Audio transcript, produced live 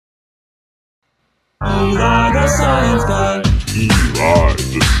Eli the Science Guy. Eli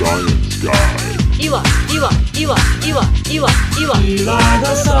the Science Guy. Eli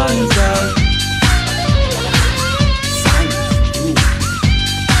the Science Guy.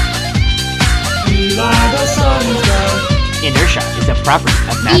 Eli the Science Guy. Inertia is a property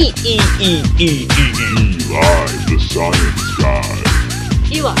of matter. Eli the Science Guy.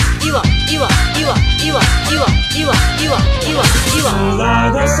 Eli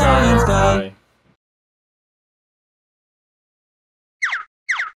the Science Guy.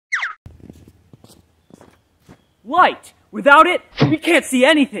 Light! Without it, we can't see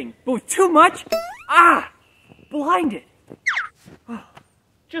anything. But with too much, blinded.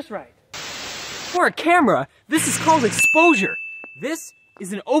 Just right. For a camera, this is called exposure. This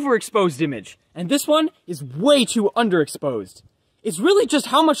is an overexposed image, and this one is way too underexposed. It's really just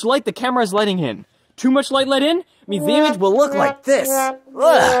how much light the camera is letting in. Too much light let in means the image will look like this.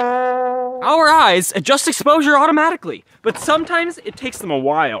 Ugh. Our eyes adjust exposure automatically, but sometimes it takes them a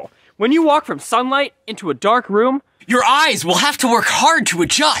while. When you walk from sunlight into a dark room, your eyes will have to work hard to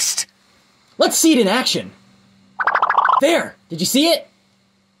adjust. Let's see it in action. There, did you see it?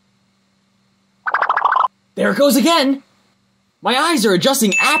 There it goes again. My eyes are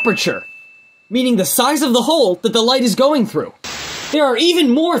adjusting aperture, meaning the size of the hole that the light is going through. There are even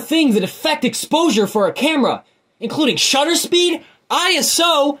more things that affect exposure for a camera, including shutter speed,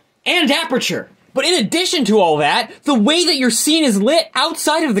 ISO, and aperture. But in addition to all that, the way that your scene is lit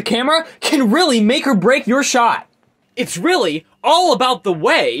outside of the camera can really make or break your shot. It's really all about the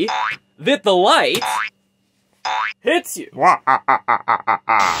way that the light hits you.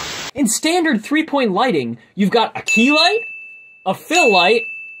 In standard 3-point lighting, you've got a key light, a fill light,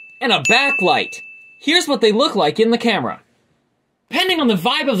 and a backlight. Here's what they look like in the camera. Depending on the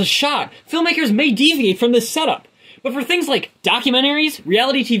vibe of the shot, filmmakers may deviate from this setup. But for things like documentaries,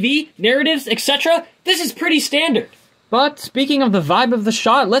 reality TV, narratives, etc., this is pretty standard. But speaking of the vibe of the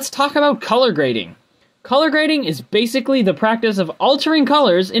shot, let's talk about color grading. Color grading is basically the practice of altering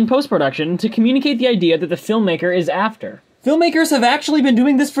colors in post-production to communicate the idea that the filmmaker is after. Filmmakers have actually been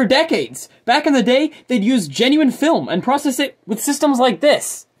doing this for decades. Back in the day, they'd use genuine film and process it with systems like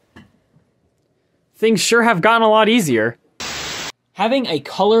this. Things sure have gotten a lot easier. Having a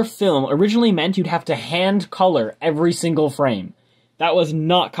color film originally meant you'd have to hand color every single frame. That was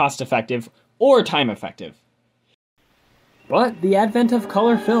not cost-effective or time-effective. But the advent of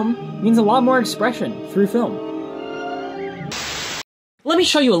color film means a lot more expression through film. Let me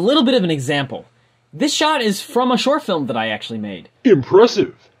show you a little bit of an example. This shot is from a short film that I actually made.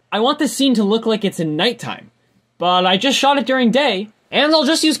 Impressive. I want this scene to look like it's in nighttime, but I just shot it during day, and I'll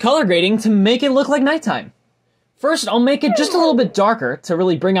just use color grading to make it look like nighttime. First, I'll make it just a little bit darker to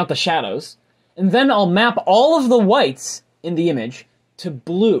really bring out the shadows, and then I'll map all of the whites in the image to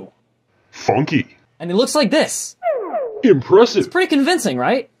blue. Funky. And it looks like this. Impressive. It's pretty convincing,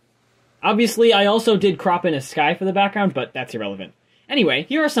 right? Obviously, I also did crop in a sky for the background, but that's irrelevant. Anyway,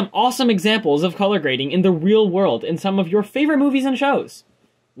 here are some awesome examples of color grading in the real world in some of your favorite movies and shows.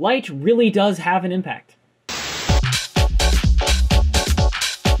 Light really does have an impact.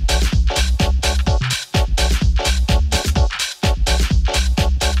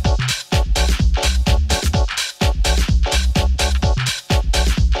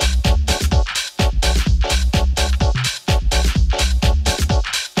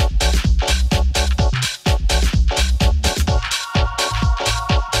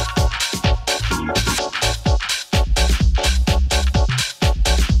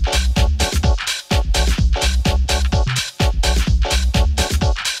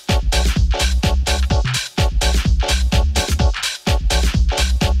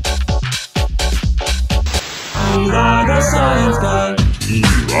 Eli the Science Guy.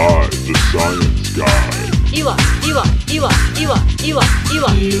 Eli the Science Guy.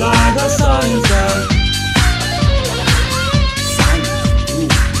 Eli the Science Guy.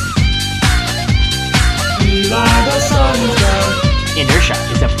 Eli the Science Guy. Inertia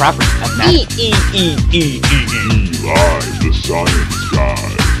is a property of matter. Eli the Science Guy.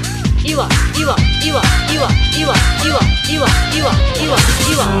 Eli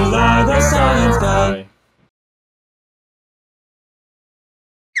the Science Guy.